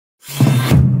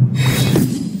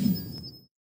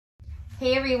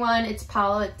Hey everyone, it's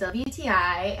Paula at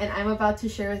WTI, and I'm about to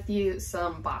share with you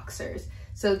some boxers.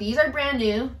 So these are brand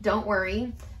new, don't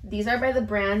worry. These are by the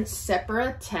brand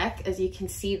Separatec, as you can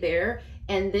see there,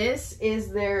 and this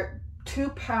is their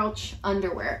 2-pouch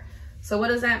underwear. So what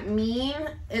does that mean?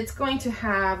 It's going to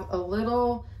have a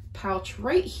little pouch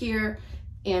right here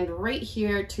and right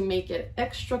here to make it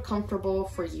extra comfortable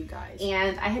for you guys.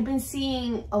 And I had been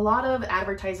seeing a lot of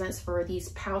advertisements for these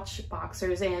pouch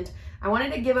boxers, and I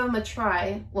wanted to give them a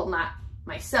try. Well, not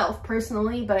myself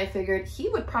personally, but I figured he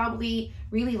would probably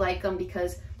really like them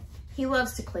because he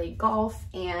loves to play golf,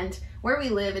 and where we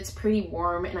live it's pretty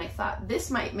warm, and I thought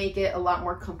this might make it a lot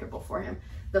more comfortable for him.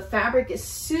 The fabric is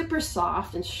super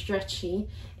soft and stretchy,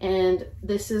 and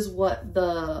this is what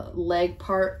the leg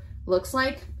part looks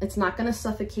like. It's not going to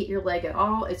suffocate your leg at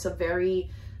all. It's a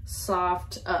very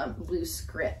soft, loose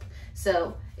grip.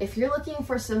 So if you're looking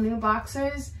for some new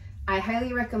boxers, I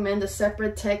highly recommend the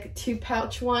Separatec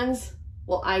 2-pouch ones.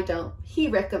 Well, I don't. He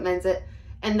recommends it,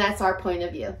 and that's our point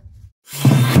of view.